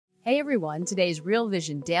Hey everyone, today's Real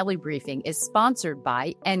Vision Daily Briefing is sponsored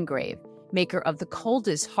by Engrave, maker of the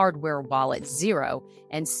coldest hardware wallet Zero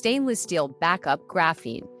and stainless steel backup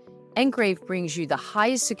graphene. Engrave brings you the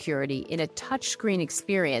highest security in a touchscreen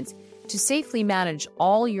experience to safely manage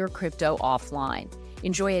all your crypto offline.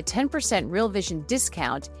 Enjoy a 10% Real Vision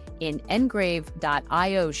discount in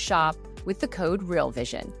engrave.io shop with the code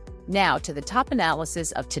RealVision. Now to the top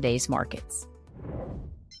analysis of today's markets.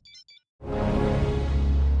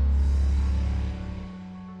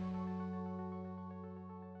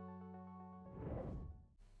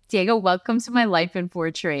 Diego, welcome to my Life in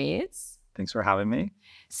 4 Trades. Thanks for having me.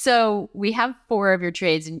 So we have 4 of your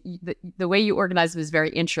trades, and the way you organize them is very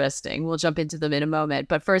interesting. We'll jump into them in a moment.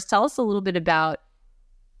 But first, tell us a little bit about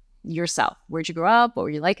yourself. Where'd you grow up? What were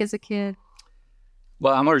you like as a kid?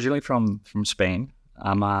 Well, I'm originally from Spain.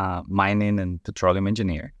 I'm a mining and petroleum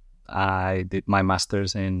engineer. I did my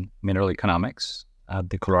master's in mineral economics at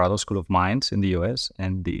the Colorado School of Mines in the US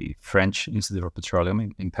and the French Institute of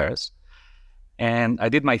Petroleum in Paris. And I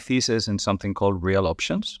did my thesis in something called real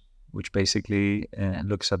options, which basically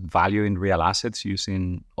looks at value in real assets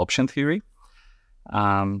using option theory.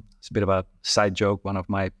 It's a bit of a side joke. One of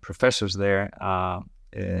my professors there,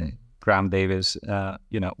 Graham Davis,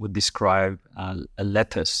 would describe a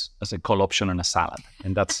lettuce as a call option on a salad,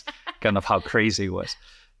 and that's kind of how crazy it was.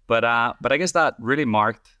 But I guess that really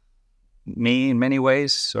marked me in many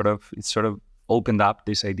ways. It sort of opened up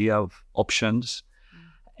this idea of options.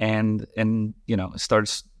 And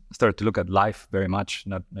started to look at life very much,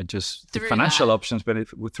 not just the financial options, but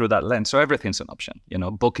through that lens. So everything's an option.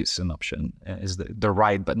 Book is an option, is the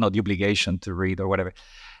right but not the obligation to read or whatever.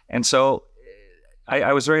 And so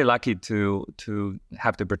I was very lucky to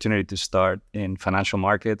have the opportunity to start in financial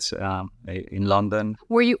markets in London.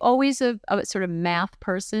 Were you always a sort of math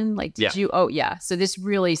person? Like, did you? Oh, yeah. So this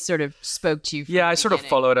really sort of spoke to you. From I sort of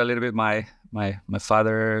followed a little bit my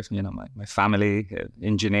father, my family,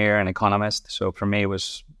 engineer and economist. So for me, it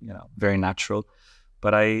was, very natural.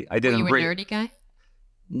 But I didn't really... Were you a nerdy guy?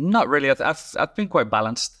 Not really. I've been quite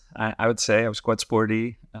balanced. I would say I was quite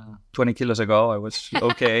sporty. 20 kilos ago, I was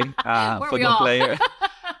okay. Football player.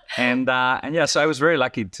 And so I was very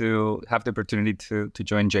lucky to have the opportunity to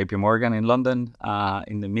join JP Morgan in London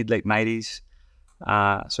in the mid-late 90s.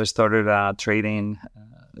 So I started trading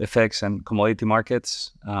FX and commodity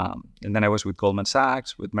markets. And then I was with Goldman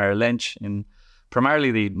Sachs, with Merrill Lynch in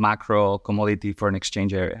primarily the macro commodity foreign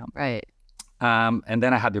exchange area. Right. And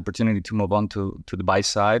then I had the opportunity to move on to the buy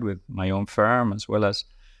side with my own firm, as well as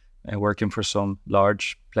working for some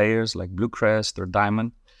large players like Bluecrest or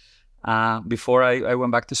Diamond. Before I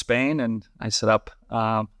went back to Spain and I set up,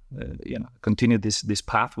 continued this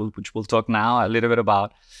path, which we'll talk now a little bit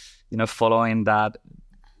about, following that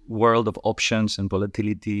world of options and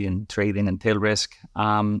volatility and trading and tail risk.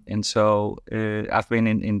 And so I've been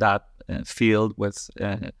in that field with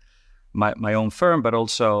my own firm, but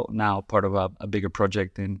also now part of a bigger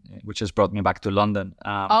project which has brought me back to London.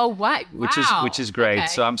 Which is great. Okay.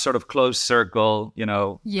 So I'm sort of closed circle,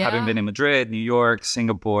 having been in Madrid, New York,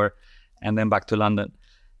 Singapore, and then back to London.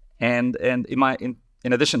 And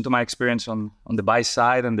in addition to my experience on the buy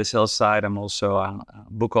side and the sell side, I'm also a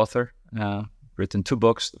book author. Written 2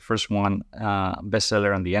 books. The first one,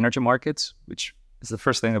 bestseller on the energy markets, which is the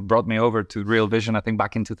first thing that brought me over to Real Vision, I think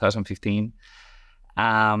back in 2015.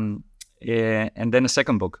 And then a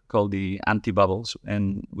second book called The Anti-Bubbles,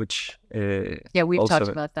 and which we've talked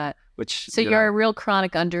about that. So you're a real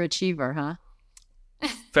chronic underachiever, huh?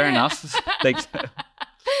 Fair enough. Thanks.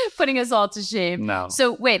 Putting us all to shame. No.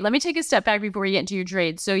 So wait, let me take a step back before we get into your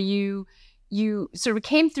trade. So you sort of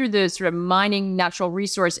came through the sort of mining, natural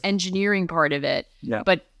resource engineering part of it,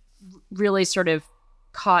 but really sort of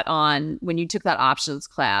caught on when you took that options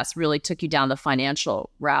class, really took you down the financial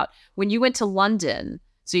route. When you went to London,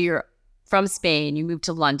 so you're from Spain, you moved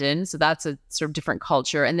to London, so that's a sort of different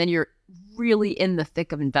culture, and then you're really in the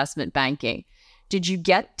thick of investment banking. Did you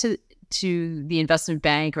get to the investment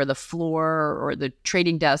bank or the floor or the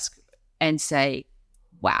trading desk and say,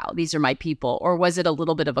 wow, these are my people? Or was it a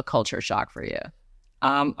little bit of a culture shock for you?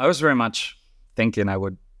 I was very much thinking I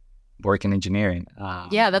would work in engineering.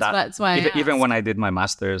 That's why even when I did my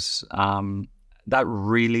master's, that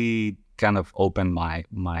really kind of opened my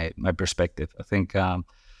perspective. I think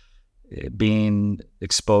being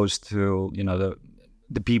exposed to,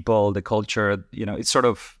 the people, the culture, it sort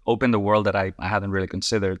of opened the world that I hadn't really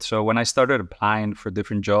considered. So when I started applying for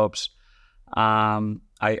different jobs,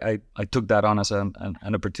 I took that on as an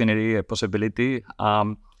opportunity, a possibility,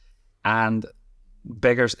 and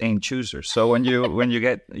beggars ain't choosers. So when you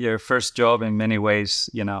get your first job, in many ways,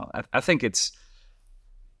 I think it's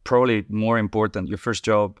probably more important. Your first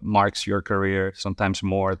job marks your career, sometimes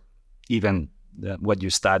more even than what you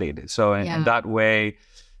studied. So in that way,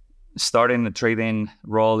 starting the trading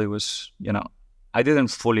role, it was, I didn't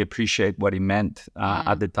fully appreciate what it meant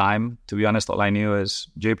at the time. To be honest, all I knew is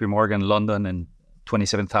JP Morgan, London, and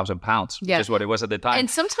 27,000 pounds, which is what it was at the time. And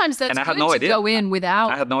sometimes that's good to go in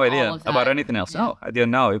without. I had no idea about anything else. Yeah. No, I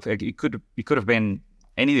didn't know. If it could have been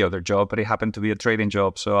any other job, but it happened to be a trading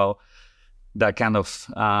job. So that kind of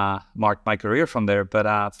marked my career from there.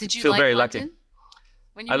 But did you feel very London?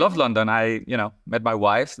 lucky. I love London. I, met my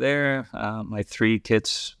wife there. My 3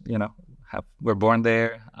 kids, were born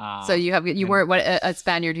there. So you weren't a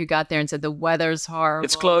Spaniard who got there and said the weather's horrible.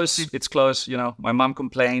 It's close. My mom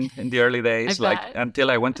complained in the early days,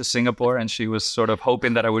 until I went to Singapore, and she was sort of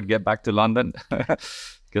hoping that I would get back to London,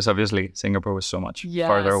 because obviously Singapore was so much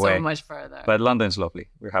farther away. So much further. But London's lovely.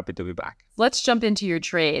 We're happy to be back. Let's jump into your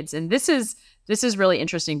trades, and this is really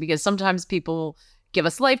interesting because sometimes people give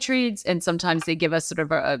us life trades, and sometimes they give us sort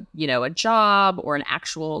of a job or an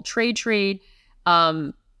actual trade.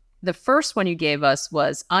 The first one you gave us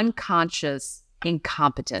was unconscious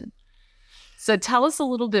incompetent. So tell us a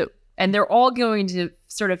little bit, and they're all going to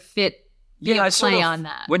sort of fit. On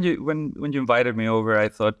that. When you invited me over, I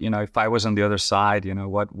thought, if I was on the other side,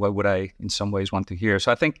 what would I in some ways want to hear?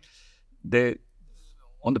 So I think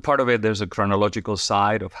on the part of it, there's a chronological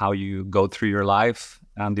side of how you go through your life.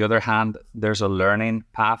 On the other hand, there's a learning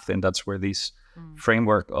path, and that's where this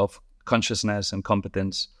framework of consciousness and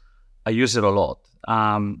competence, I use it a lot.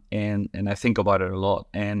 And I think about it a lot.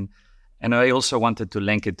 And I also wanted to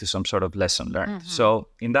link it to some sort of lesson learned. Mm-hmm. So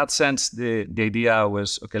in that sense, the idea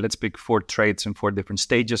was, okay, let's pick 4 traits in 4 different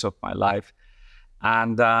stages of my life.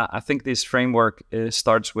 And I think this framework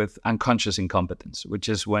starts with unconscious incompetence, which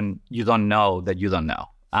is when you don't know that you don't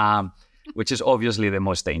know, which is obviously the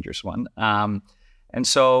most dangerous one. And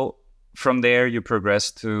so from there, you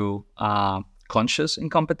progress to conscious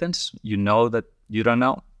incompetence. You know that you don't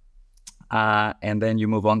know. And then you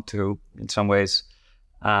move on to, in some ways,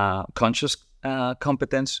 conscious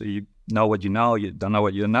competence. So you know what you know, you don't know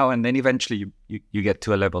what you don't know. And then eventually you get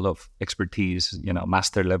to a level of expertise,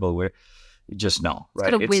 master level, where you just know,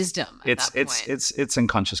 right? It's wisdom at that point. It's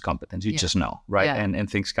unconscious competence. You just know, right? Yeah. And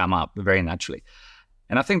things come up very naturally.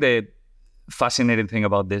 And I think the fascinating thing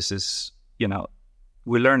about this is,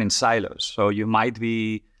 we learn in silos. So you might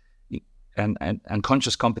be an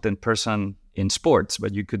unconscious competent person in sports,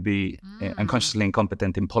 but you could be unconsciously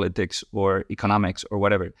incompetent in politics or economics or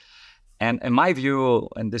whatever. And in my view,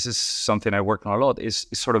 and this is something I work on a lot, is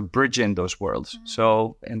sort of bridging those worlds.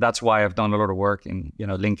 So, and that's why I've done a lot of work in,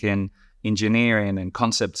 linking engineering and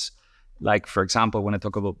concepts. Like, for example, when I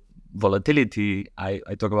talk about volatility, I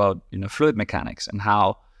talk about, fluid mechanics and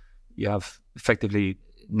how you have effectively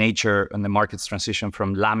nature and the market's transition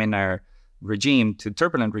from laminar regime to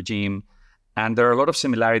turbulent regime. And there are a lot of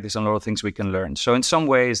similarities and a lot of things we can learn. So in some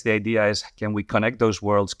ways, the idea is, can we connect those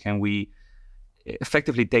worlds? Can we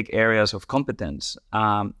effectively take areas of competence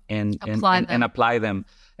and apply them?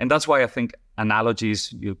 And that's why I think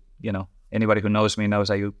analogies, anybody who knows me knows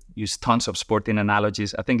I use tons of sporting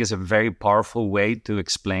analogies. I think it's a very powerful way to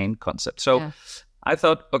explain concepts. So I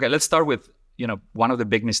thought, okay, let's start with, one of the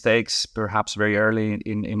big mistakes, perhaps very early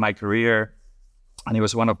in my career. And it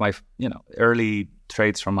was one of my, early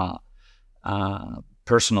trades from a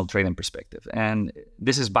personal trading perspective. And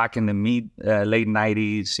this is back in the late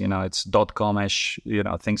 90s, it's .com-ish,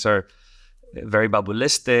 things are very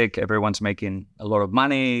babulistic. Everyone's making a lot of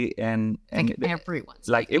money. And everyone's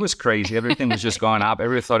it was crazy. Everything was just going up.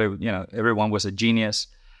 Everyone was a genius.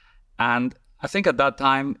 And I think at that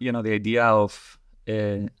time, the idea of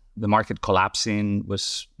the market collapsing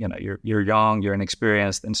was, you're young, you're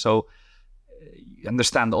inexperienced. And so you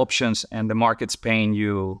understand the options, and the market's paying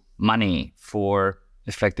you money for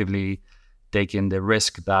effectively taking the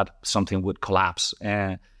risk that something would collapse.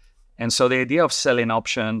 And so the idea of selling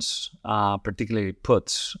options, particularly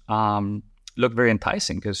puts, looked very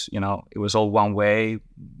enticing because, it was all one way.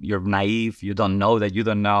 You're naive. You don't know that you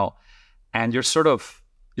don't know. And you're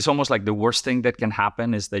it's almost like the worst thing that can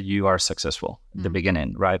happen is that you are successful at the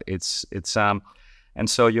beginning, right? And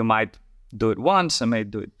so you might do it once and may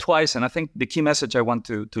do it twice. And I think the key message I want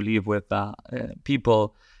to leave with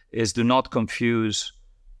people is, do not confuse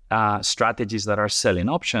strategies that are selling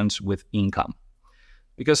options with income.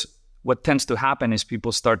 Because what tends to happen is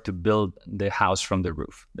people start to build the house from the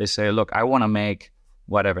roof. They say, look, I want to make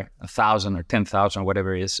whatever, 1,000 or 10,000,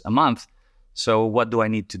 whatever it is a month. So what do I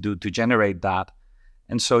need to do to generate that?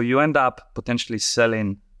 And so you end up potentially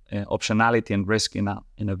selling optionality and risk in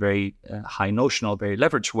a very high notional, very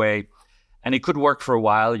leveraged way. And it could work for a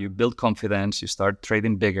while. You build confidence, you start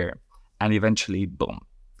trading bigger, and eventually, boom,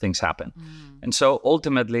 things happen. And so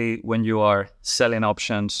ultimately, when you are selling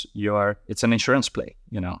options, it's an insurance play.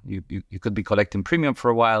 You could be collecting premium for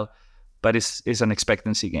a while, but it's an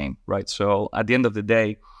expectancy game, right? So at the end of the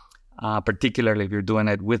day, particularly if you're doing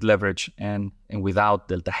it with leverage and without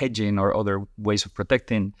delta hedging or other ways of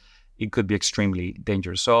protecting, it could be extremely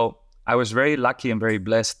dangerous. So I was very lucky and very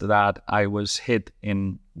blessed that I was hit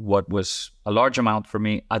in what was a large amount for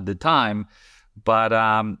me at the time, but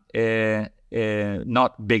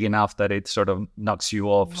not big enough that it sort of knocks you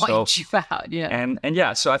off. Wiped you out, yeah. And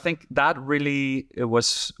yeah, so I think that really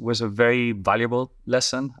was a very valuable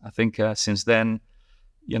lesson. I think since then,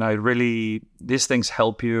 these things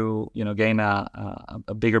help you, gain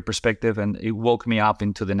a bigger perspective, and it woke me up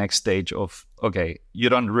into the next stage of, okay, you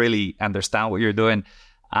don't really understand what you're doing.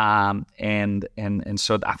 And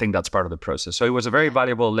so I think that's part of the process. So it was a very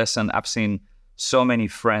valuable lesson. I've seen so many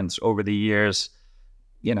friends over the years,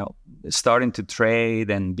 starting to trade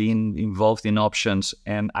and being involved in options.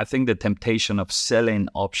 And I think the temptation of selling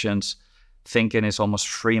options, thinking it's almost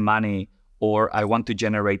free money, or I want to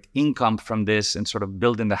generate income from this and sort of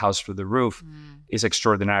building the house through the roof, is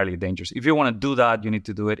extraordinarily dangerous. If you want to do that, you need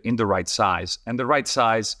to do it in the right size. And the right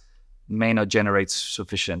size may not generate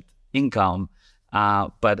sufficient income,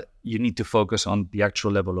 but you need to focus on the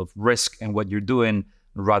actual level of risk and what you're doing,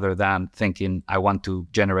 rather than thinking, I want to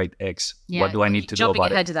generate X. Yeah, what do I need to do about it?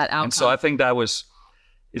 Jumping ahead to that outcome. And so I think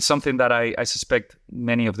it's something that I suspect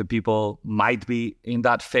many of the people might be in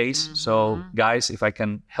that phase. So guys, if I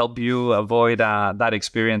can help you avoid that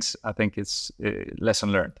experience, I think it's a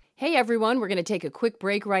lesson learned. Hey everyone, we're going to take a quick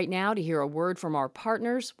break right now to hear a word from our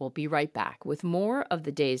partners. We'll be right back with more of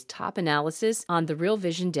the day's top analysis on the Real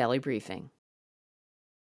Vision Daily Briefing.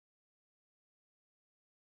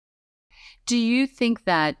 Do you think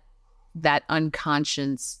that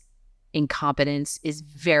unconscious incompetence is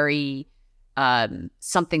very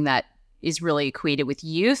something that is really equated with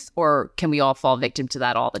youth, or can we all fall victim to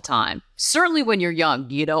that all the time? Certainly when you're young,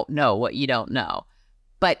 you don't know what you don't know.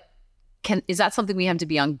 But is that something we have to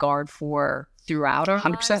be on guard for throughout our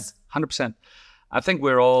 100%, lives? 100%. I think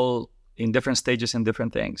we're all in different stages in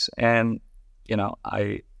different things. And,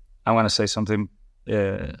 I want to say something,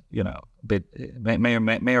 a bit may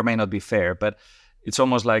or may not be fair, but it's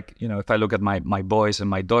almost like, if I look at my boys and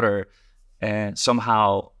my daughter,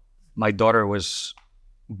 somehow my daughter was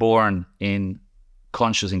born in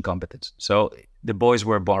conscious incompetence. So the boys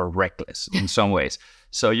were born reckless in some ways.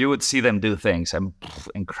 So you would see them do things and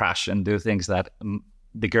crash and do things that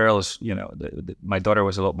the girls, my daughter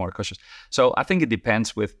was a lot more cautious. So I think it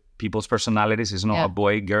depends with people's personalities. It's not a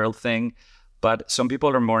boy-girl thing, but some people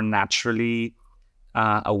are more naturally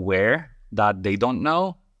aware that they don't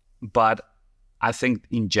know. But I think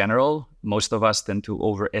in general, most of us tend to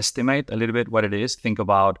overestimate a little bit what it is. Think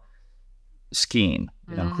about skiing,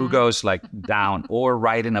 who goes like down, or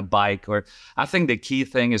riding a bike, or I think the key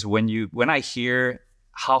thing is when I hear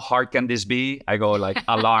how hard can this be, I go like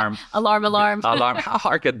alarm, alarm. How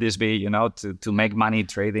hard can this be, to make money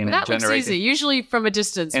trading and generating? That looks easy, usually from a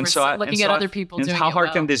distance. And so looking at other people doing it how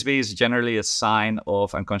hard can this be is generally a sign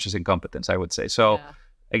of unconscious incompetence, I would say. So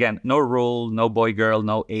again, no rule, no boy, girl,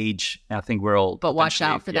 no age. I think we're all. But watch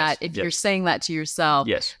out for that. If you're saying that to yourself,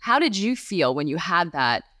 how did you feel when you had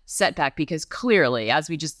that setback? Because clearly, as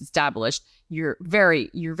we just established, you're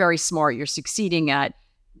very smart. You're succeeding at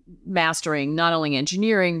mastering not only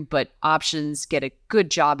engineering but options. Get a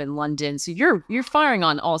good job in London, so you're firing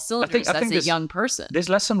on all cylinders as a young person. This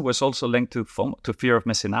lesson was also linked to fear of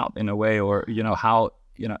missing out in a way, or how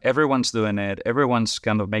everyone's doing it, everyone's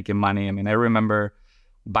kind of making money. I mean, I remember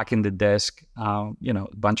back in the desk, a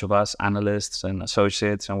bunch of us analysts and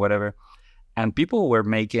associates and whatever, and people were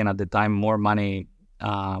making at the time more money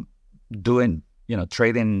doing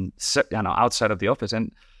trading outside of the office,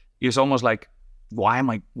 and it was almost like, why am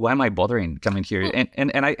I bothering coming here?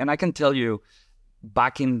 And I can tell you,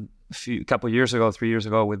 back in couple years ago, 3 years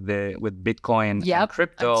ago, with Bitcoin and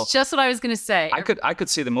crypto, that's just what I was going to say. I could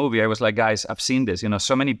see the movie. I was like, guys, I've seen this.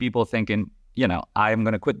 So many people thinking, I'm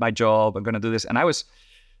going to quit my job, I'm going to do this, and I was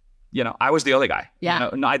the other guy. Yeah.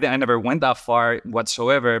 No, I never went that far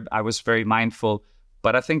whatsoever. I was very mindful,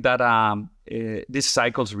 but I think that these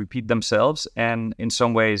cycles repeat themselves, and in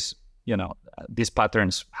some ways, these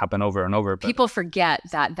patterns happen over and over. But people forget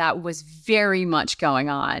that was very much going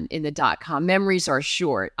on in the .com. Memories are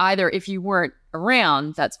short. Either if you weren't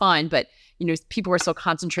around, that's fine, but people were so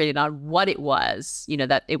concentrated on what it was,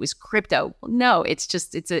 that it was crypto. No, it's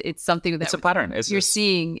just, it's something that it's a pattern. You're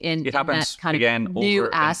seeing it happens that kind again, of new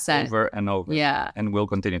asset. Over and over. Yeah. And will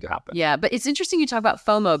continue to happen. Yeah. But it's interesting you talk about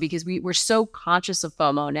FOMO because we're so conscious of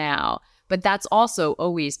FOMO now, but that's also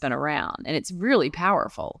always been around and it's really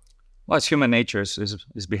powerful. Well, it's human nature, is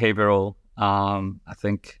behavioral. I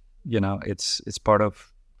think, it's part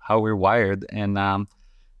of how we're wired, and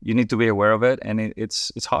you need to be aware of it. And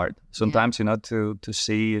it's hard sometimes, to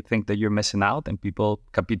think that you're missing out, and people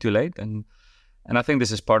capitulate. And I think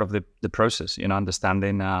this is part of the process,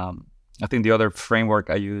 understanding. I think the other framework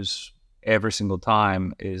I use every single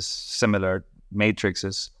time is similar. Matrix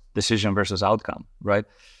is decision versus outcome, right?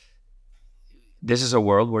 This is a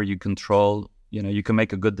world where you control, you can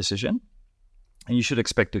make a good decision and you should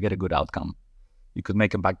expect to get a good outcome. You could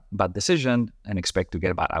make a bad decision and expect to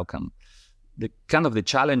get a bad outcome. The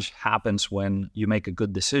challenge happens when you make a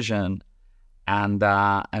good decision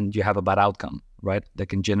and you have a bad outcome, right? That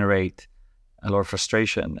can generate a lot of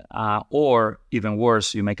frustration. Or even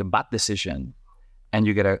worse, you make a bad decision and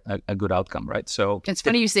you get a good outcome, right? So it's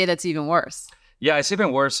funny you say that's even worse. Yeah, it's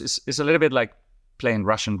even worse. It's a little bit like playing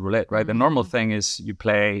Russian roulette, right? Mm-hmm. The normal thing is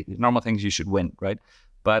normal things you should win, right?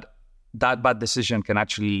 But that bad decision can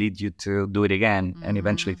actually lead you to do it again, and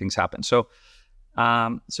eventually things happen. So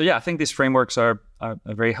yeah, I think these frameworks are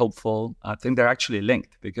very helpful. I think they're actually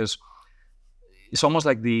linked because it's almost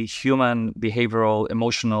like the human behavioral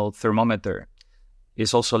emotional thermometer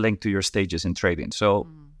is also linked to your stages in trading. So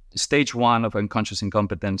stage 1 of unconscious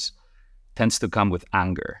incompetence tends to come with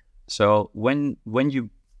anger. So when you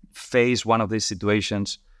face one of these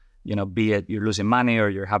situations, be it you're losing money or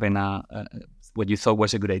you're having what you thought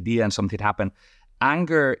was a good idea and something happened,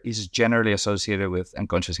 anger is generally associated with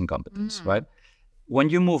unconscious incompetence, right? When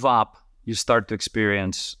you move up, you start to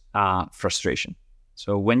experience frustration.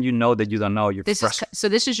 So when you know that you don't know, you're frustrated. So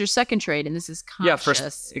this is your second trade, and this is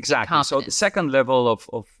conscious. Exactly. Competence. So the second level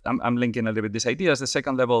of I'm linking a little bit this idea as the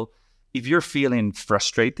second level. If you're feeling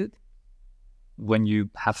frustrated when you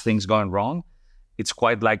have things going wrong, it's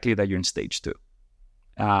quite likely that you're in stage 2.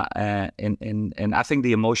 And I think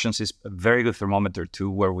the emotions is a very good thermometer to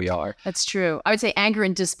where we are. That's true. I would say anger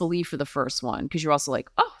and disbelief for the first one, because you're also like,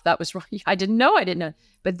 oh, that was wrong. I didn't know.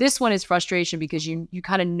 But this one is frustration because you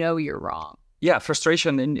kind of know you're wrong. Yeah,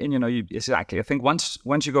 frustration, and exactly. I think once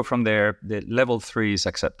you go from there, the level 3 is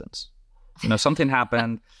acceptance. Something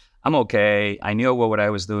happened. I'm okay. I knew what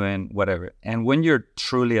I was doing, whatever. And when you're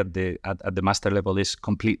truly at the master level, is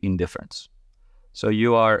complete indifference. So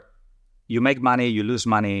you make money, you lose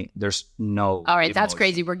money. There's no. All right, emotion. That's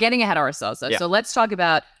crazy. We're getting ahead of ourselves. So let's talk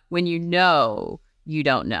about when you know you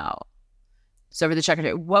don't know. So for the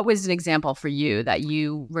checker, what was an example for you that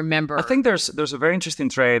you remember? I think there's a very interesting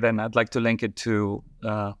trade, and I'd like to link it to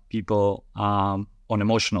people on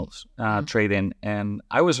emotional trading. And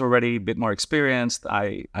I was already a bit more experienced.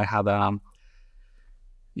 I had I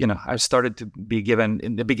started to be given,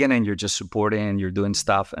 in the beginning, you're just supporting, you're doing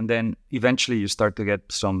stuff. And then eventually you start to get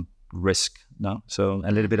some risk, so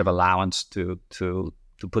a little bit of allowance to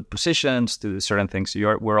put positions to certain things.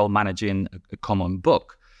 We're all managing a common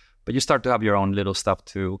book, but you start to have your own little stuff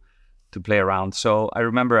to play around. So I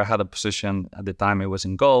remember I had a position at the time, it was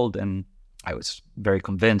in gold, and I was very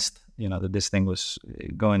convinced, that this thing was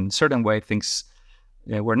going a certain way. Things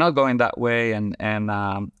were not going that way, and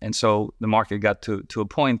so the market got to a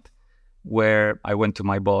point where I went to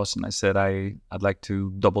my boss and I said I'd like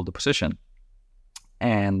to double the position.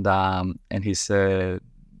 And he said,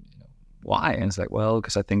 why? And it's like, well,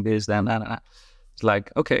 because I think this, then that. It's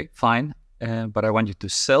like, okay, fine, but I want you to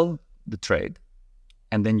sell the trade,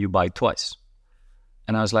 and then you buy twice.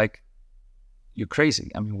 And I was like, you're crazy.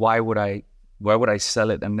 I mean, why would I sell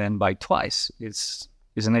it and then buy twice?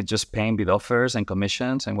 Isn't it just paying bid offers and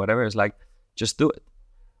commissions and whatever? It's like, just do it.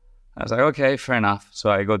 I was like, okay, fair enough. So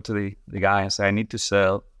I go to the guy and say, I need to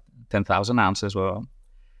sell 10,000 ounces. Well,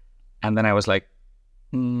 and then I was like,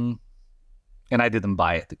 and I didn't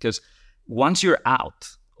buy it, because once you're out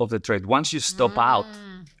of the trade, once you stop out,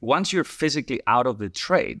 once you're physically out of the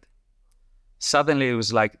trade, suddenly it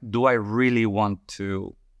was like, do I really want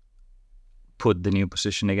to put the new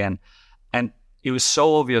position again? And it was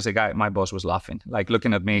so obvious. My boss was laughing, like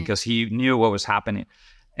looking at me, because he knew what was happening.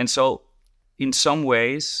 And so in some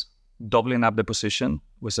ways, doubling up the position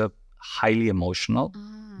was a highly emotional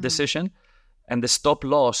decision. And the stop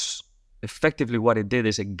loss, effectively what it did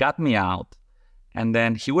is it got me out, and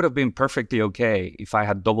then he would have been perfectly okay if I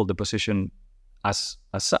had doubled the position as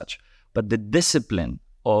such. But the discipline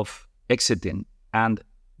of exiting and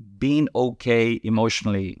being okay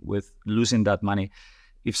emotionally with losing that money,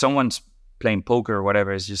 if someone's playing poker or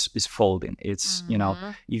whatever is folding. It's,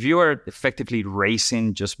 if you are effectively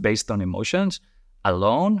racing just based on emotions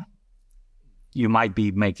alone, you might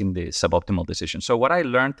be making the suboptimal decision. So what I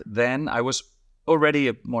learned then, I was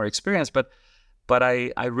already more experienced, but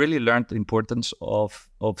I really learned the importance of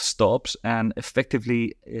stops and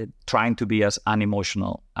effectively trying to be as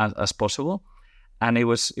unemotional as possible. And it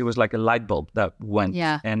was like a light bulb that went.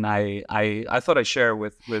 Yeah. And I thought I'd share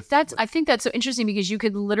with I think that's so interesting, because you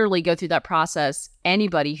could literally go through that process.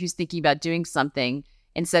 Anybody who's thinking about doing something,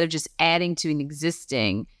 instead of just adding to an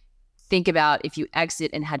existing, think about if you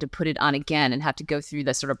exit and had to put it on again and have to go through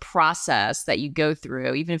the sort of process that you go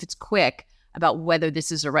through, even if it's quick, about whether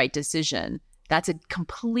this is the right decision. That's a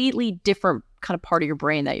completely different kind of part of your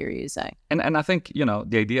brain that you're using. And I think,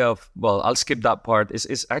 the idea of, well, I'll skip that part,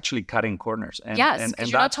 is actually cutting corners. And, yes,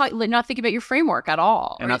 because you're not thinking about your framework at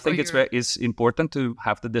all. And I think it's important to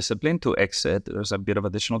have the discipline to exit. There's a bit of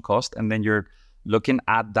additional cost. And then you're looking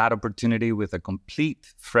at that opportunity with a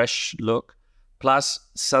complete fresh look. Plus,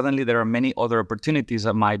 suddenly there are many other opportunities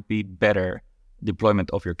that might be better deployment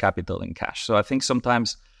of your capital in cash. So I think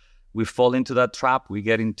sometimes we fall into that trap. We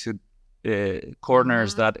get into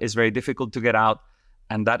corners that is very difficult to get out,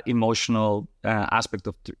 and that emotional aspect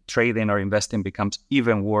of trading or investing becomes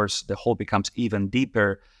even worse. The hole becomes even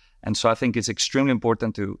deeper. And so I think it's extremely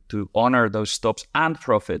important to honor those stops and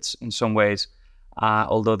profits in some ways,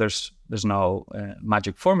 although there's no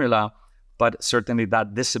magic formula, but certainly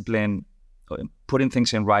that discipline, putting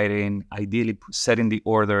things in writing, ideally setting the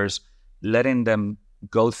orders, letting them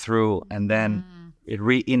go through, and then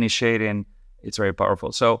reinitiating, it's very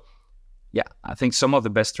powerful. So yeah, I think some of the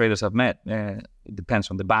best traders I've met, it depends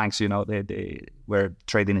on the banks, they where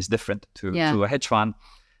trading is different to a hedge fund.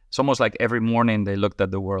 It's almost like every morning they looked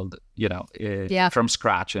at the world, from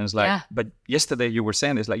scratch. And it's like, but yesterday you were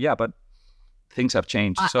saying, it's like, but things have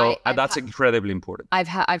changed. So that's incredibly important.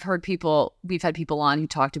 I've heard people, we've had people on who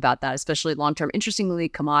talked about that, especially long-term. Interestingly,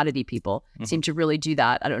 commodity people seem to really do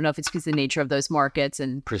that. I don't know if it's because of the nature of those markets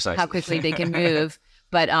and how quickly they can move.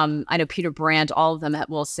 But I know Peter Brandt, all of them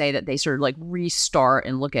will say that they sort of like restart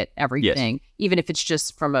and look at everything, even if it's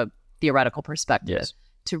just from a theoretical perspective,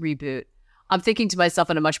 to reboot. I'm thinking to myself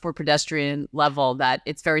on a much more pedestrian level that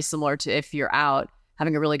it's very similar to if you're out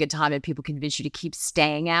having a really good time and people convince you to keep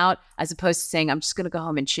staying out, as opposed to saying, I'm just going to go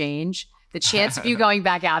home and change. The chance of you going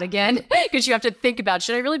back out again, because you have to think about,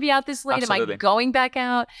 should I really be out this late? Absolutely. Am I going back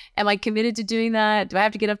out? Am I committed to doing that? Do I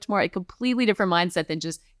have to get up tomorrow? A completely different mindset than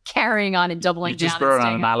just carrying on and doubling down. You just brought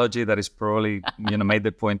an analogy that is probably, made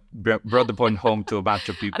the point, brought the point home to a bunch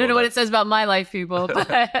of people. I don't know what it says about my life, people,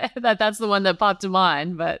 but that's the one that popped to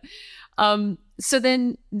mind. But so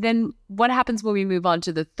then what happens when we move on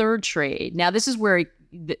to the third trade? Now, this is where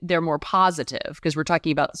they're more positive, because we're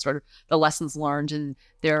talking about sort of the lessons learned and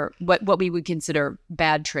they're what we would consider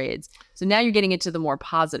bad trades. So now you're getting into the more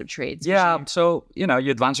positive trades. Yeah. So, you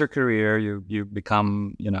advance your career, you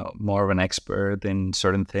become, more of an expert in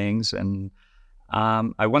certain things. And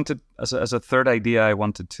I wanted, as a third idea, I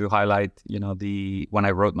wanted to highlight, when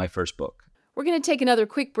I wrote my first book. We're going to take another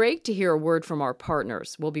quick break to hear a word from our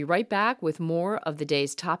partners. We'll be right back with more of the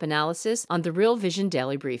day's top analysis on the Real Vision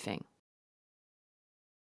Daily Briefing.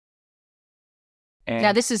 And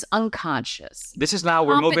now this is unconscious. This is now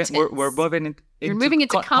we're moving into you're moving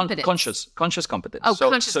into competence. Conscious competence. Oh,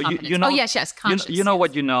 conscious competence. Yes, conscious. You know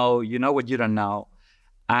what you know what you don't know.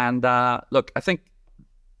 And look, I think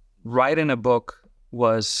writing a book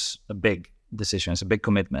was a big decision. It's a big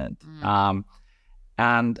commitment.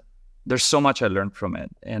 And there's so much I learned from it.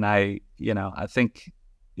 And I think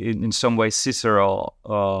in some ways Cicero,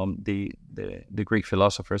 the Greek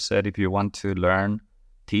philosopher, said, if you want to learn,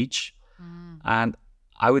 teach. And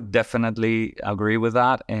I would definitely agree with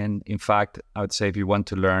that. And in fact, I would say if you want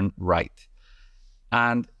to learn, write.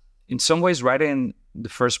 And in some ways, writing the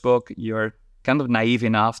first book, you're kind of naive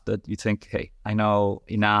enough that you think, hey, I know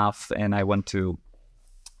enough and I want to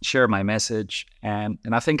share my message. And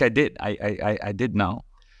I think I did. I did know.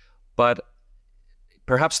 But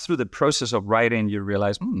perhaps through the process of writing, you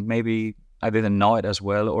realize, maybe I didn't know it as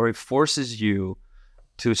well, or it forces you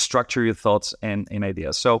to structure your thoughts and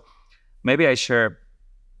ideas. So maybe I share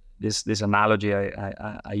this analogy.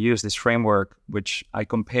 I use this framework, which I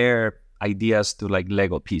compare ideas to like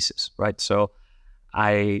Lego pieces, right? So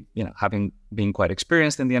I, having been quite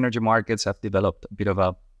experienced in the energy markets, I've developed a bit of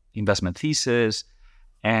a investment thesis,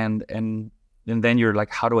 and then you're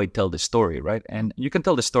like, how do I tell the story, right? And you can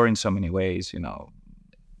tell the story in so many ways,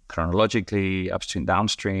 chronologically, upstream,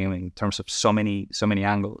 downstream, in terms of so many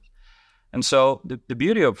angles. And so the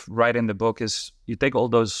beauty of writing the book is you take all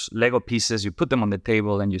those Lego pieces, you put them on the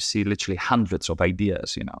table, and you see literally hundreds of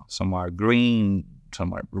ideas. Some are green,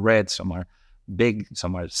 some are red, some are big,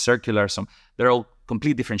 some are circular, they're all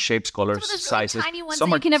complete different shapes, colors, sizes. Really tiny ones that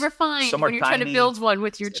you can never find when you're trying to build one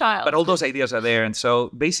with your child. But all those ideas are there. And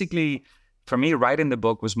so basically, for me, writing the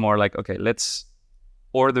book was more like, okay, let's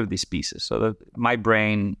order these pieces. So that my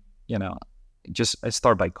brain, I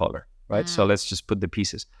start by color, right? So let's just put the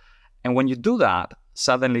pieces. And when you do that,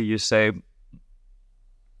 suddenly you say,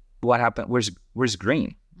 what happened? Where's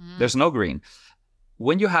green? There's no green.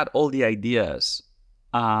 When you had all the ideas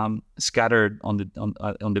scattered on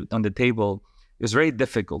the table, it was very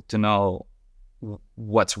difficult to know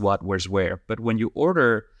what's what, where's where. But when you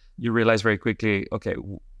order, you realize very quickly, okay,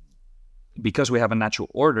 because we have a natural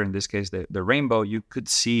order, in this case, the rainbow, you could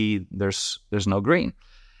see there's no green.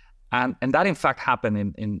 And that, in fact,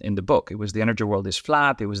 happened in the book. It was the energy world is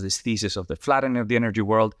flat. It was this thesis of the flattening of the energy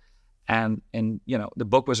world. And the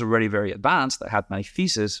book was already very advanced. I had my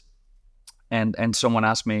thesis. And someone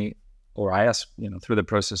asked me, or I asked, through the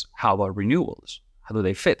process, how about renewables? How do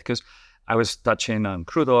they fit? Because I was touching on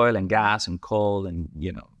crude oil and gas and coal and,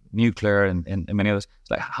 nuclear and many others.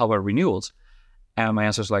 It's like, how about renewables? And my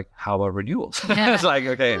answer is like, how about renewables? Yeah. It's like,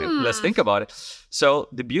 okay, let's think about it. So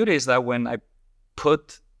the beauty is that when I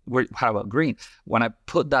how about green? When I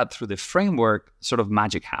put that through the framework, sort of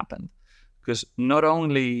magic happened. Because not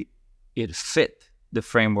only it fit the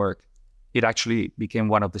framework, it actually became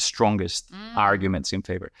one of the strongest arguments in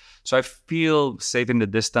favor. So I feel, saving the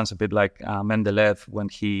distance, a bit like Mendeleev when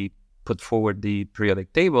he put forward the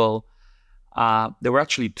periodic table. There were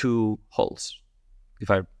actually two holes, if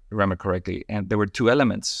I remember correctly. And there were two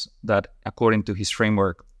elements that, according to his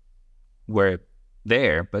framework, were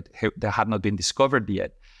there, but they had not been discovered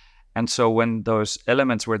yet. And so when those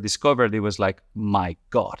elements were discovered, it was like, my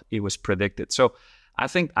God, it was predicted. So I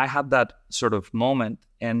think I had that sort of moment.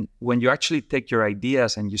 And when you actually take your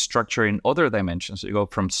ideas and you structure in other dimensions, you go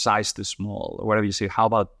from size to small or whatever you say, how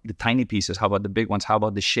about the tiny pieces? How about the big ones? How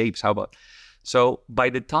about the shapes? So by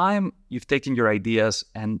the time you've taken your ideas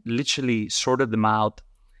and literally sorted them out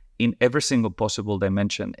in every single possible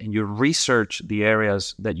dimension, and you research the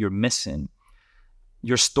areas that you're missing,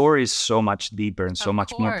 your story is so much deeper and so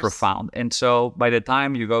much more profound. And so by the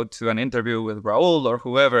time you go to an interview with Raul or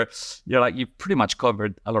whoever, you're like, you pretty much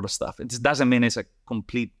covered a lot of stuff. It doesn't mean it's a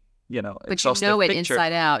complete, exhaustive But you know it picture.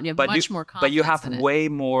 Inside out. You have much more confidence. But you have way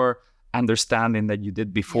more understanding than you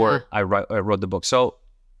did before I wrote the book. So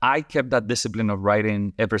I kept that discipline of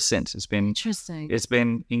writing ever since. It's been interesting. It's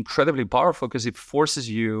been incredibly powerful because it forces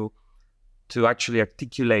you to actually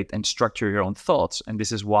articulate and structure your own thoughts. And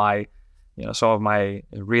this is why some of my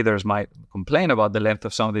readers might complain about the length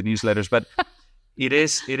of some of the newsletters, but it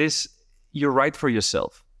is you write for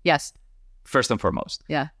yourself. Yes. First and foremost.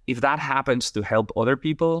 Yeah. If that happens to help other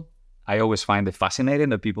people, I always find it fascinating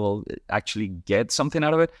that people actually get something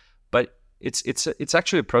out of it. But it's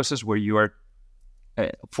actually a process where you are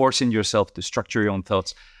forcing yourself to structure your own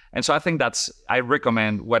thoughts. And so I think I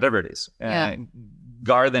recommend whatever it is,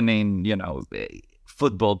 gardening,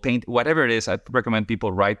 football, paint, whatever it is, I recommend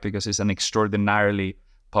people write because it's an extraordinarily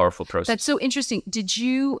powerful process. That's so interesting. Did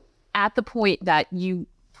you, at the point that you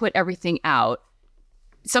put everything out,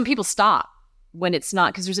 some people stop when it's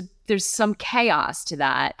not, because there's some chaos to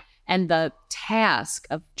that, and the task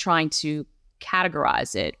of trying to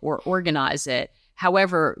categorize it or organize it,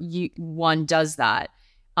 however one does that,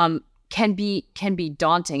 can be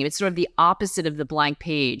daunting. It's sort of the opposite of the blank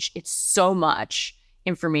page. It's so much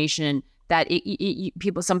information that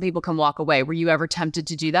some people can walk away. Were you ever tempted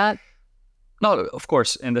to do that? No, of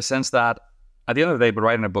course, in the sense that at the end of the day, but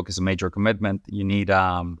writing a book is a major commitment. You need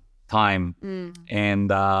time,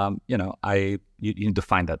 and you need to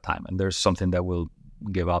find that time. And there's something that will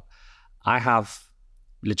give up. I have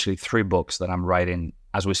literally 3 books that I'm writing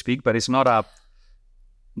as we speak, but it's not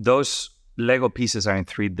those Lego pieces are in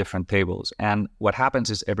 3 different tables. And what happens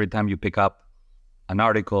is every time you pick up an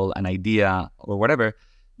article, an idea, or whatever,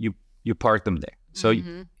 you park them there. So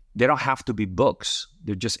they don't have to be books.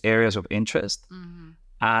 They're just areas of interest.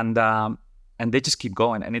 And they just keep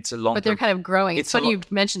going. And it's a long-term... But they're kind of growing. It's funny you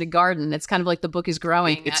mentioned a garden. It's kind of like the book is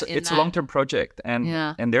growing. It's a long-term project.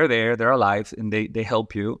 And they're there, they're alive, and they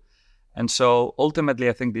help you. And so ultimately,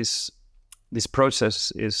 I think this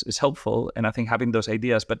process is helpful. And I think having those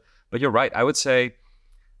ideas, but you're right. I would say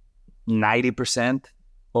 90%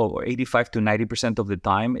 or 85 to 90% of the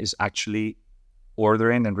time is actually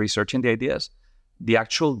ordering and researching the ideas. The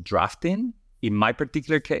actual drafting, in my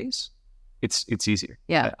particular case, it's easier.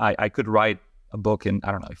 Yeah. I could write a book in,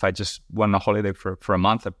 I don't know, if I just went on a holiday for a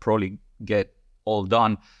month, I'd probably get all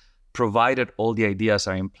done. provided all the ideas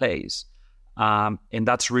are in place. And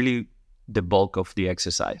that's really the bulk of the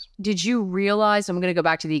exercise. Did you realize, I'm going to go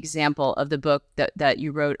back to the example of the book that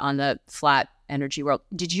you wrote on the flat energy world.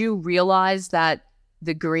 Did you realize that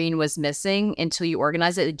the green was missing until you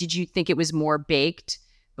organized it? Did you think it was more baked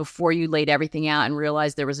before you laid everything out and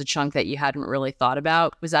realized there was a chunk that you hadn't really thought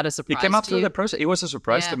about? Was that a surprise? It came up through the process. It was a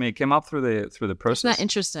surprise to me. It came up through the process. Isn't that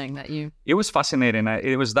interesting that you... It was fascinating.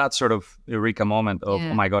 It was that sort of eureka moment of,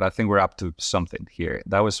 oh my God, I think we're up to something here.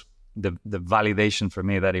 That was the validation for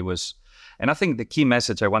me that it was. And I think the key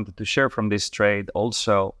message I wanted to share from this trade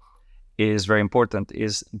also is very important,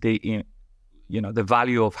 is the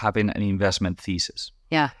value of having an investment thesis.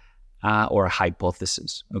 Yeah. Or a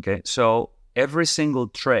hypothesis. Okay. So every single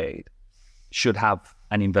trade should have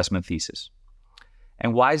an investment thesis.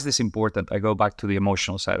 And why is this important? I go back to the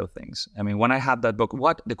emotional side of things. I mean, when I had that book,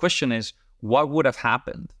 the question is, what would have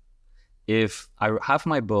happened if I have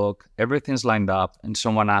my book, everything's lined up, and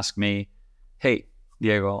someone asked me, hey,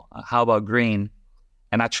 Diego, how about green?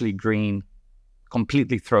 And actually green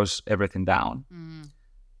completely throws everything down.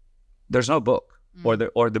 There's no book, or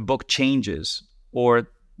the book changes, or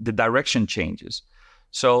the direction changes.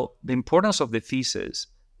 So the importance of the thesis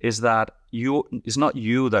is that it's not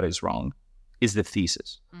you that is wrong, it's the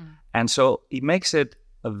thesis. And so it makes it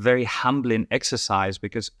a very humbling exercise,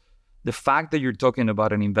 because the fact that you're talking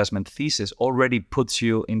about an investment thesis already puts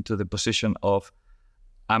you into the position of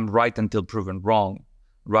I'm right until proven wrong,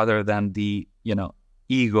 rather than the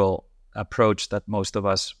ego approach that most of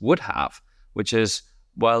us would have, which is,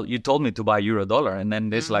 well, you told me to buy euro dollar, and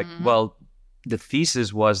then it's like, well, the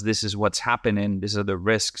thesis was this is what's happening, these are the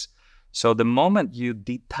risks. So the moment you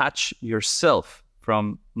detach yourself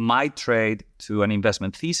from my trade to an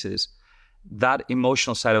investment thesis, that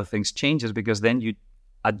emotional side of things changes, because then you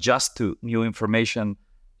adjust to new information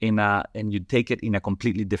and you take it in a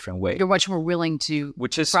completely different way. You're much more willing to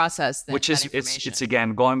process that information. It's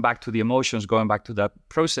again going back to the emotions, going back to that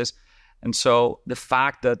process. And so the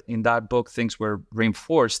fact that in that book things were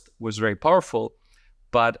reinforced was very powerful.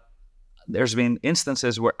 But there's been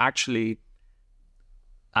instances where actually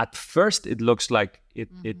at first it looks like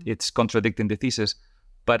it's contradicting the thesis,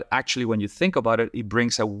 but actually when you think about it, it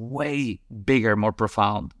brings a way bigger, more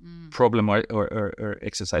profound problem or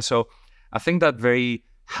exercise. So I think that very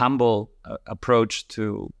humble approach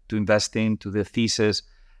to investing, to the thesis,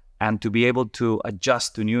 and to be able to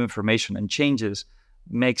adjust to new information and changes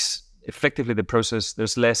makes effectively the process,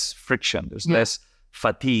 there's less friction, there's less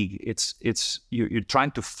fatigue. You're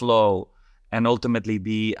trying to flow and ultimately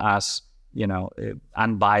be as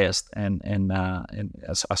unbiased and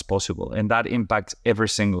as possible, and that impacts every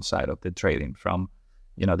single side of the trading, from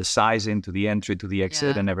the sizing to the entry to the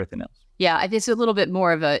exit and everything else. Yeah, I think it's a little bit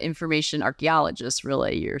more of an information archaeologist,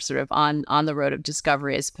 really. You're sort of on the road of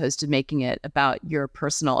discovery as opposed to making it about your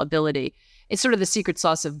personal ability. It's sort of the secret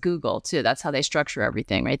sauce of Google too. That's how they structure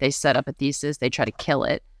everything, right? They set up a thesis, they try to kill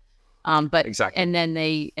it, but exactly, and then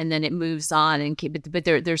it moves on, but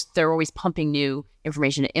they're always pumping new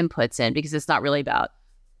information and inputs in, because it's not really about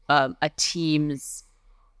a team's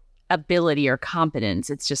ability or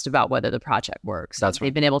competence. It's just about whether the project works. That's right.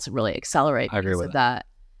 They've been able to really accelerate. I agree with that.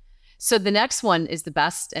 So the next one is the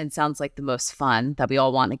best and sounds like the most fun that we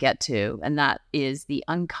all want to get to, and that is the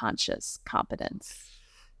unconscious competence.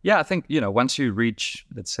 Yeah, I think, once you reach,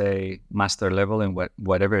 let's say, master level in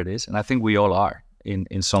whatever it is, and I think we all are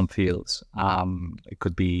in some fields, it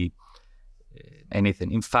could be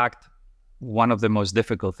anything. In fact, one of the most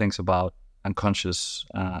difficult things about unconscious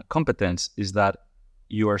competence is that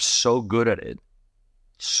you are so good at it,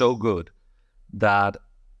 so good, that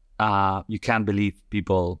you can't believe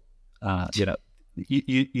people,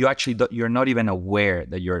 you actually you're not even aware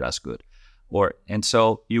that you're as good. And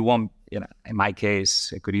so you won't, in my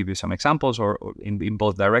case, I could give you some examples or in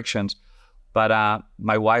both directions. But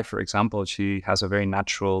my wife, for example, she has a very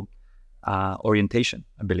natural orientation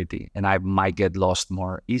ability, and I might get lost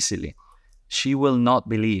more easily. She will not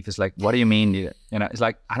believe. It's like, what do you mean? It's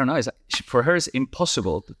like, I don't know. It's like, for her, it's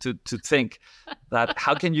impossible to think that.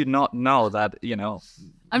 How can you not know that?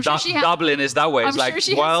 I'm sure Dublin is that way. I'm sure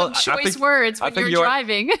she has some choice words when you're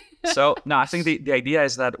driving. So no, I think the idea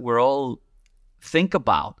is that we're all think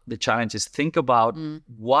about the challenges. Think about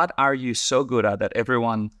what are you so good at that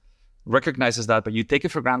everyone recognizes that, but you take it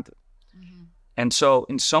for granted. And so,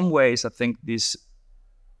 in some ways, I think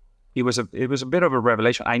it was a bit of a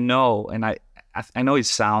revelation. I know, and I know it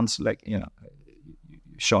sounds like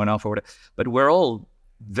showing off or whatever, but we're all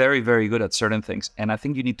very, very good at certain things, and I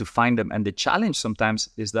think you need to find them. And the challenge sometimes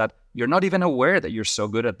is that you're not even aware that you're so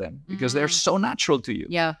good at them because they're so natural to you.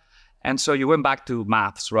 Yeah. And so you went back to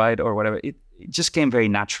maths, right, or whatever. it just came very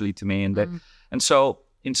naturally to me. And so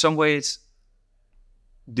in some ways,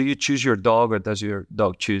 do you choose your dog or does your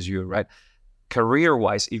dog choose you, right?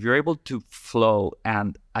 Career-wise, if you're able to flow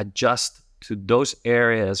and adjust to those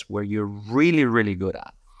areas where you're really, really good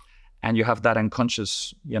at, and you have that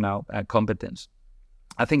unconscious, competence,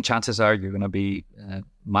 I think chances are you're going to be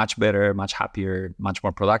much better, much happier, much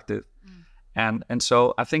more productive. And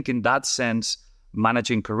so I think in that sense,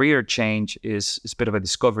 managing career change is a bit of a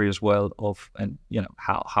discovery as well of,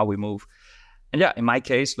 how we move. And yeah, in my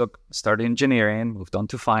case, look, started engineering, moved on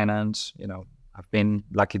to finance. I've been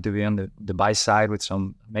lucky to be on the buy side with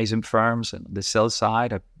some amazing firms, and the sell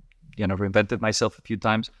side, I've, reinvented myself a few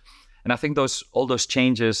times. And I think all those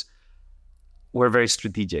changes were very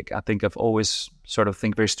strategic. I think I've always sort of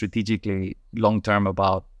think very strategically long-term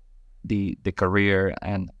about the career.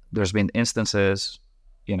 And there's been instances,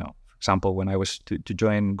 for example, when I was to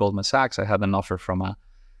join Goldman Sachs, I had an offer from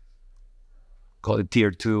called a tier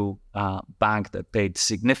 2 bank that paid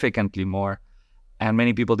significantly more. And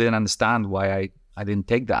many people didn't understand why I didn't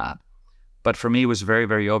take that. But for me, it was very,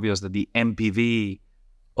 very obvious that the MPV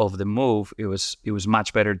of the move, it was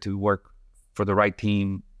much better to work for the right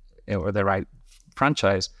team or the right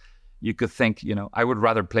franchise. You could think, I would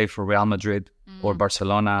rather play for Real Madrid or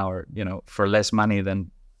Barcelona or, for less money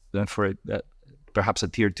than for perhaps a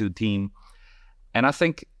tier 2 team. And I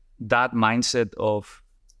think that mindset of,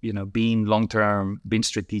 being long-term, being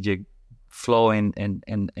strategic, flowing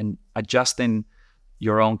and adjusting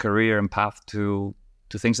your own career and path to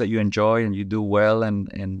things that you enjoy and you do well.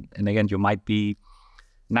 And again, you might be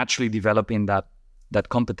naturally developing that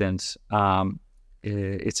competence.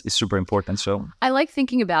 It's super important. So I like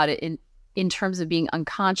thinking about it in terms of being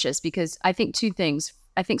unconscious, because I think two things.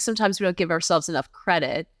 I think sometimes we don't give ourselves enough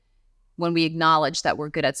credit when we acknowledge that we're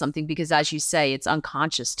good at something, because as you say, it's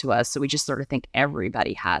unconscious to us. So we just sort of think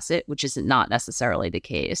everybody has it, which is not necessarily the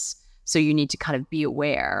case. So you need to kind of be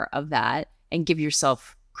aware of that and give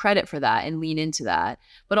yourself credit for that and lean into that.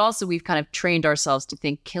 But also we've kind of trained ourselves to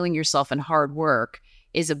think killing yourself in hard work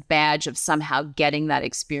is a badge of somehow getting that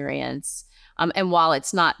experience. And while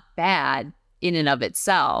it's not bad in and of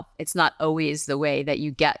itself, it's not always the way that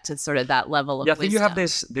you get to sort of that level of wisdom. I think you have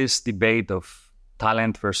this debate of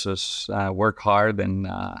talent versus work hard. And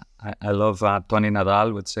I love Tony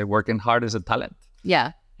Nadal would say working hard is a talent.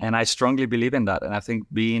 Yeah. And I strongly believe in that. And I think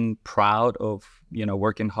being proud of,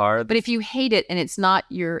 working hard. But if you hate it and it's not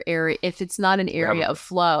your area, if it's not an area of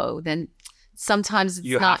flow, then sometimes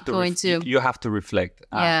it's not going to. You have to reflect.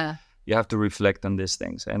 Yeah. You have to reflect on these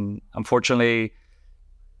things. And unfortunately,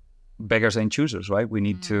 beggars ain't choosers, right? We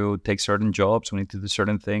need to take certain jobs. We need to do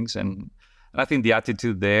certain things. And I think the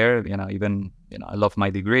attitude there, even, I love my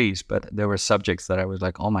degrees, but there were subjects that I was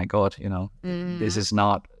like, oh my God, this is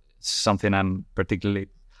not something I'm particularly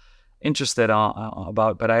interested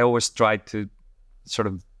about. But I always try to sort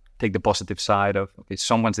of take the positive side of, okay,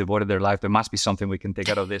 someone's devoted their life. There must be something we can take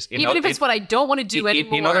out of this. Even if it's what I don't want to do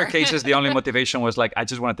anymore. In other cases, the only motivation was like, I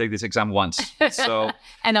just want to take this exam once. So,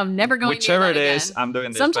 and I'm never going whichever to do that it is, I'm doing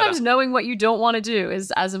this. Sometimes knowing what you don't want to do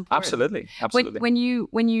is as important. Absolutely.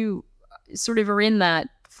 When you sort of are in that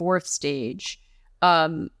fourth stage,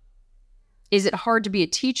 is it hard to be a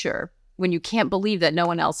teacher when you can't believe that no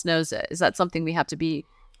one else knows it? Is that something we have to be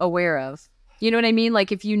aware of? You know what I mean?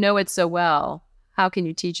 Like if you know it so well, how can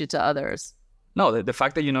you teach it to others? No, the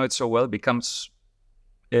fact that you know it so well becomes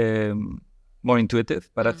more intuitive,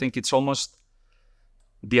 but I think it's almost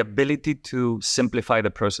the ability to simplify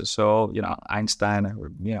the process. So, Einstein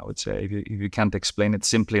would say if you can't explain it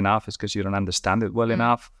simply enough, it's because you don't understand it well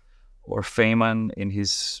enough. Or Feynman in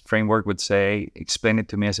his framework would say, explain it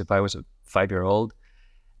to me as if I was a 5-year-old.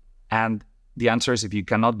 And the answer is if you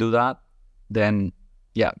cannot do that, then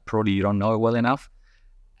probably you don't know it well enough.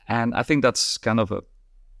 And I think that's kind of a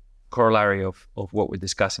corollary of what we're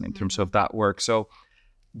discussing in terms of that work. So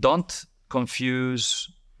don't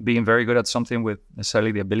confuse being very good at something with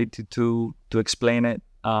necessarily the ability to explain it.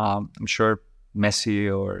 I'm sure Messi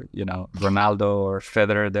or, Ronaldo or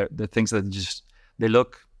Federer, they're things that just, they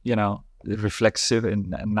look, reflexive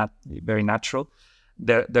and not very natural.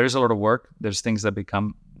 There is a lot of work. There's things that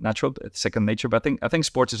become natural, it's second nature. But I think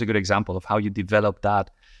sports is a good example of how you develop that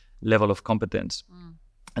level of competence.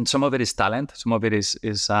 And some of it is talent, some of it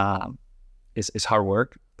is hard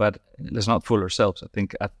work, but let's not fool ourselves. I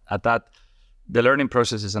think at that, the learning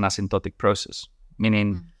process is an asymptotic process,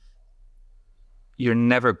 meaning you're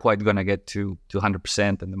never quite going to get to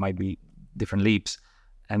 100%, and there might be different leaps.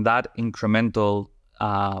 And that incremental,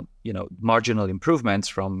 marginal improvements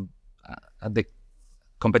from at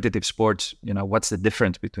competitive sports, what's the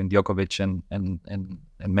difference between Djokovic and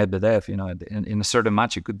Medvedev? In a certain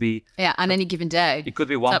match, it could be on any given day. It could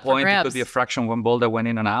be 1 point, it could be a fraction, one ball that went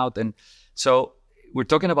in and out, and so we're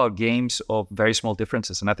talking about games of very small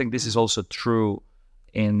differences, and I think this is also true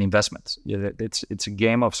in investments. It's a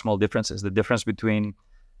game of small differences. The difference between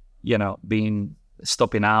being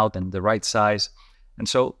stopping out and the right size, and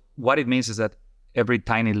so what it means is that every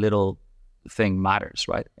tiny little thing matters,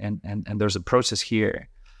 right? And there's a process here.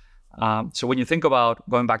 So when you think about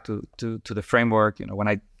going back to the framework, when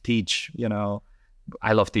I teach,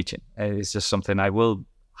 I love teaching. It's just something I will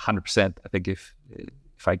 100%. I think if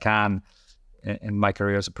I can, in my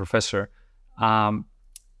career as a professor, and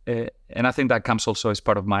I think that comes also as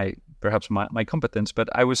part of my competence. But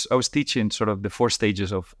I was teaching sort of the 4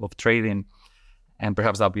 stages of trading, and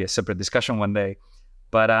perhaps that'll be a separate discussion one day.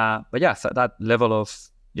 But yeah, that level of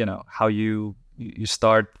how you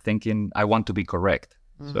start thinking, I want to be correct.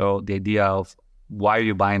 So the idea of why are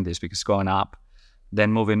you buying this because it's going up,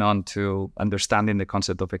 then moving on to understanding the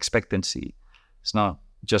concept of expectancy. It's not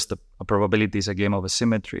just a probability, it's a game of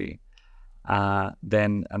asymmetry.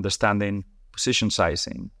 Then understanding position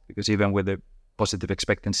sizing, because even with the positive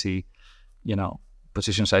expectancy,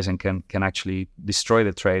 position sizing can actually destroy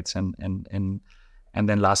the trades. And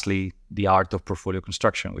then lastly, the art of portfolio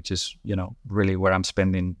construction, which is really where I'm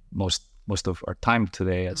spending most of our time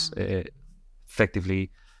today. As effectively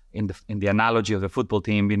in the analogy of the football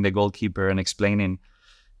team, being the goalkeeper and explaining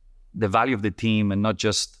the value of the team, and not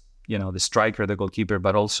just the striker, the goalkeeper,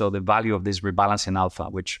 but also the value of this rebalancing alpha,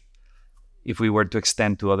 which if we were to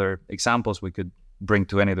extend to other examples, we could bring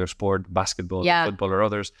to any other sport, basketball, football, or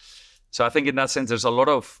others. So I think in that sense, there's a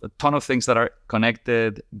ton of things that are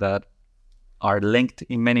connected, that are linked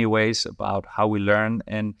in many ways about how we learn.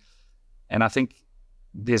 And I think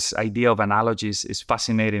this idea of analogies is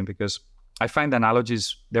fascinating, because I find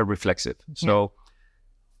analogies, they're reflexive. So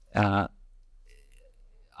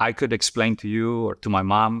I could explain to you or to my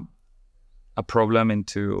mom a problem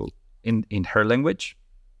in her language.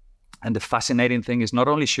 And the fascinating thing is not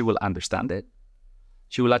only she will understand it,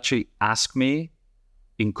 she will actually ask me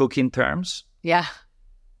in cooking terms. Yeah.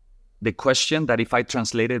 The question that if I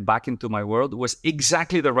translated back into my world was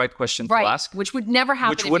exactly the right question to ask. Which would never happen.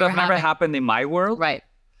 Which would have never happened in my world. Right.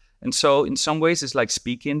 And so in some ways, it's like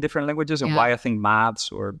speaking different languages, and why I think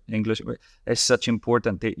maths or English is such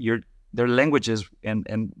important. They're languages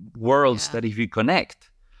and worlds that if you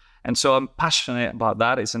connect. And so I'm passionate about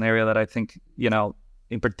that. It's an area that I think,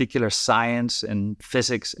 in particular science and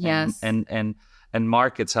physics and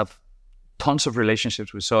markets have tons of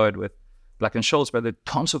relationships. We saw it with Black and Scholes, but there are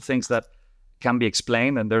tons of things that can be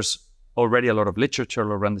explained, and there's already a lot of literature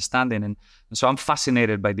or understanding. And so I'm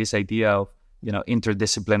fascinated by this idea of,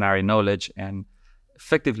 interdisciplinary knowledge, and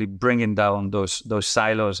effectively bringing down those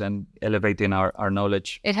silos and elevating our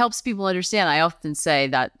knowledge. It helps people understand. I often say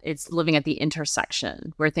that it's living at the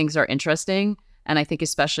intersection where things are interesting. And I think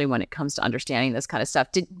especially when it comes to understanding this kind of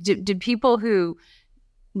stuff, did people who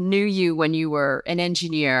knew you when you were an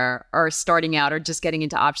engineer or starting out or just getting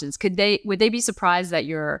into options, would they be surprised that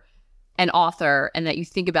you're an author and that you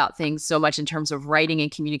think about things so much in terms of writing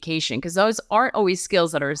and communication? Because those aren't always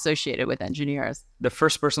skills that are associated with engineers. The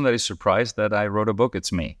first person that is surprised that I wrote a book,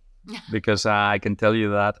 it's me. Because I can tell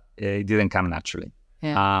you that it didn't come naturally.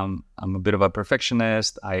 Yeah. I'm a bit of a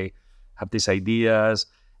perfectionist. I have these ideas,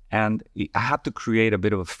 and I had to create a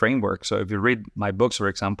bit of a framework. So if you read my books, for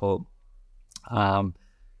example,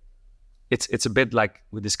 it's a bit like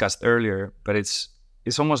we discussed earlier, but it's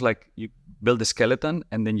almost like you build a skeleton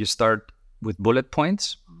and then you start with bullet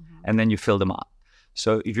points and then you fill them up.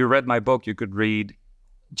 So if you read my book, you could read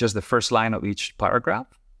just the first line of each paragraph.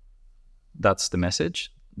 That's the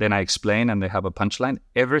message. Then I explain and they have a punchline.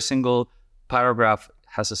 Every single paragraph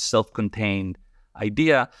has a self-contained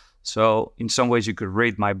idea. So in some ways you could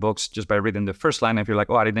read my books just by reading the first line. If you're like,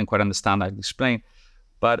 I didn't quite understand, I'll explain.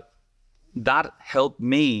 But that helped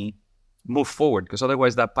me move forward, because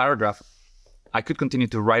otherwise that paragraph, I could continue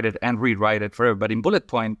to write it and rewrite it forever. But in bullet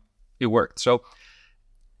point, it worked. So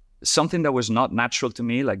something that was not natural to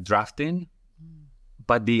me, like drafting,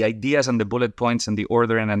 but the ideas and the bullet points and the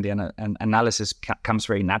ordering and the analysis comes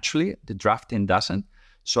very naturally. The drafting doesn't.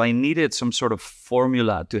 So I needed some sort of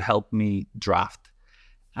formula to help me draft.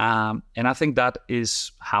 And I think that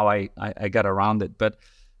is how I got around it. But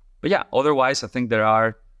yeah, otherwise, I think there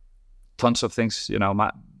are tons of things,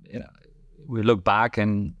 we look back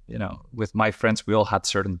and, with my friends, we all had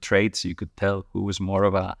certain traits. You could tell who was more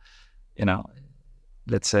of a,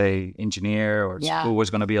 let's say engineer, or who was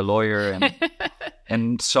going to be a lawyer. And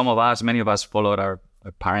and many of us followed our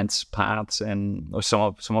our parents' paths, and or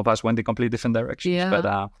some of us went in completely different directions. Yeah.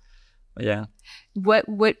 But yeah. What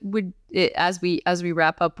would as we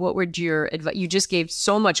wrap up, what would your advice? You just gave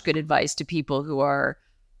so much good advice to people who are,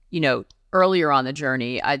 earlier on the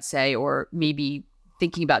journey, I'd say, or maybe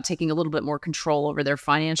thinking about taking a little bit more control over their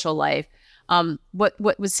financial life.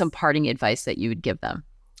 What was some parting advice that you would give them?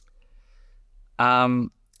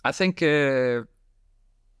 I think you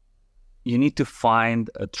need to find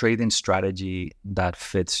a trading strategy that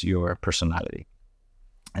fits your personality.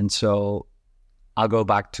 And so I'll go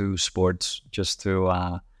back to sports just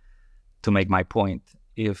to make my point.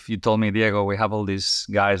 If you told me, Diego, we have all these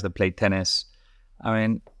guys that play tennis, I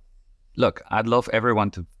mean, look, I'd love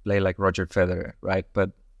everyone to play like Roger Federer, right?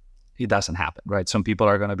 But it doesn't happen, right? Some people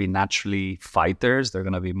are going to be naturally fighters. They're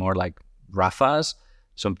going to be more like Rafas.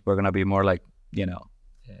 Some people are going to be more like,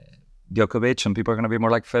 Djokovic. Some people are going to be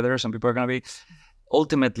more like Federer. Some people are going to be...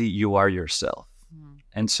 Ultimately, you are yourself.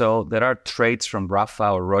 And so there are traits from Rafa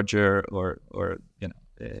or Roger or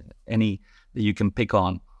any that you can pick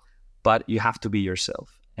on, but you have to be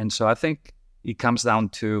yourself. And so I think it comes down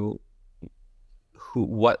to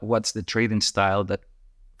what's the trading style that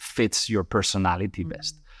fits your personality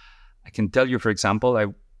best. I can tell you, for example,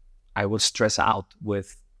 I will stress out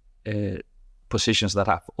with positions that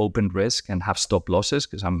have open risk and have stop losses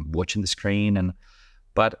because I'm watching the screen.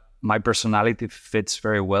 But my personality fits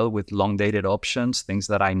very well with long dated options, things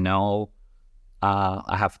that I know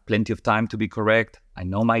I have plenty of time to be correct. I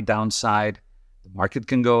know my downside. The market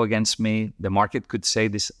can go against me. The market could say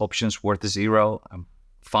this option's worth 0. I'm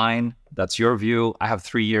fine. That's your view. I have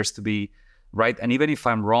 3 years to be right. And even if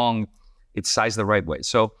I'm wrong, it's sized the right way.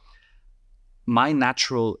 So my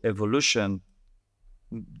natural evolution,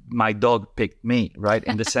 my dog picked me, right?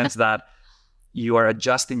 In the sense that you are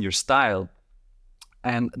adjusting your style.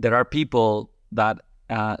 And there are people that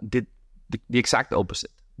did the exact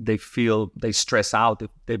opposite. They stress out if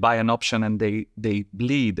they buy an option and they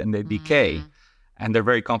bleed and they decay, and they're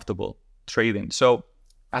very comfortable trading. So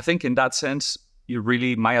I think in that sense,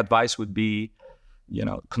 my advice would be,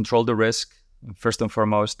 control the risk. First and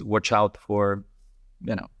foremost, watch out for,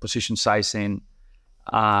 position sizing,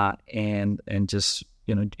 and just,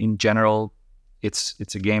 in general,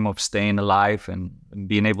 it's a game of staying alive and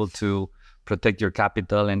being able to protect your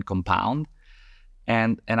capital and compound.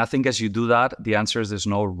 And I think as you do that, the answer is there's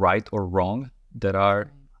no right or wrong. There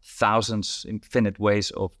are thousands, infinite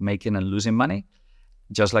ways of making and losing money,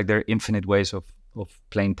 just like there are infinite ways of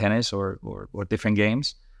playing tennis or different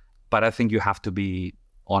games. But I think you have to be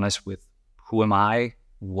honest with who am I,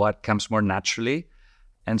 what comes more naturally.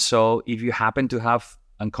 And so if you happen to have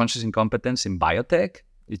unconscious incompetence in biotech,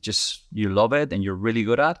 it's just you love it and you're really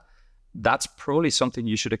good at, that's probably something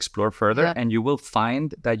you should explore further. Yeah. And you will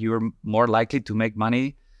find that you're more likely to make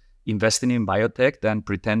money investing in biotech than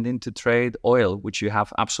pretending to trade oil, which you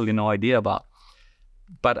have absolutely no idea about.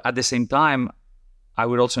 But at the same time, I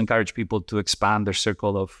would also encourage people to expand their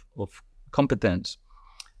circle of competence,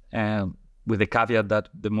 with the caveat that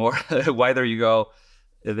the more wider you go,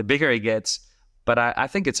 the bigger it gets. But I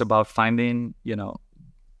think it's about finding,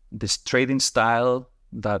 this trading style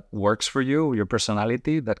that works for you, your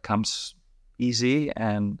personality, that comes easy,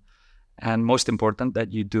 and most important,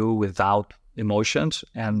 that you do without emotions,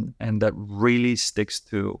 and that really sticks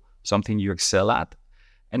to something you excel at.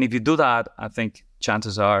 And if you do that, I think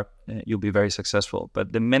chances are you'll be very successful.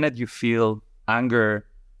 But the minute you feel anger,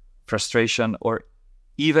 frustration, or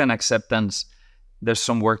even acceptance, there's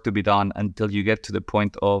some work to be done until you get to the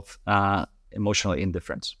point of emotional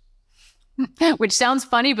indifference. Which sounds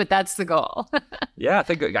funny, but that's the goal. Yeah, I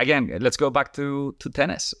think, again, let's go back to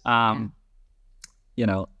tennis. How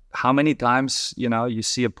many times, you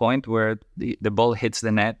see a point where the ball hits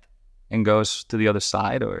the net and goes to the other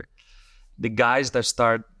side, or the guys that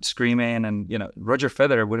start screaming and, Roger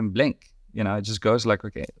Federer wouldn't blink. It just goes like,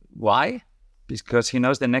 okay, why? Because he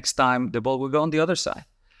knows the next time the ball will go on the other side.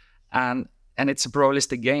 And it's a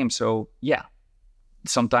probabilistic game. So, yeah,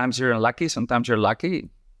 sometimes you're unlucky, sometimes you're lucky.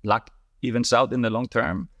 Luck evens out in the long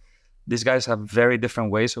term. These guys have very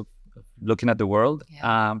different ways of looking at the world.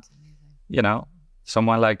 Yeah,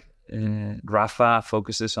 someone like Rafa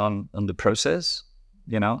focuses on the process.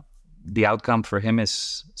 The outcome for him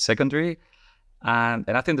is secondary, and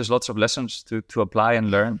I think there's lots of lessons to apply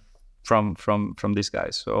and learn from these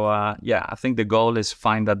guys. So I think the goal is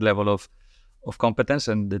find that level of competence,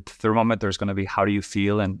 and the thermometer is going to be how do you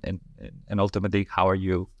feel, and ultimately how are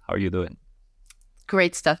you doing.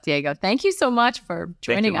 Great stuff, Diego. Thank you so much for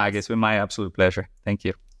joining us. Thank you, Maggie. It's been my absolute pleasure. Thank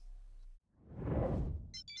you.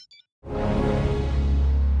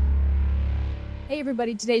 Hey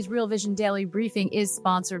everybody, today's Real Vision Daily Briefing is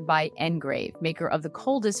sponsored by Engrave, maker of the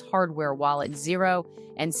coldest hardware wallet Zero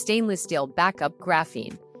and stainless steel backup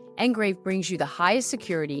graphene. Engrave brings you the highest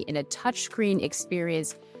security in a touchscreen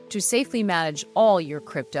experience to safely manage all your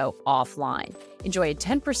crypto offline. Enjoy a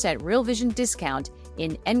 10% Real Vision discount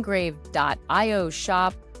in engrave.io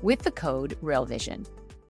shop with the code RealVision.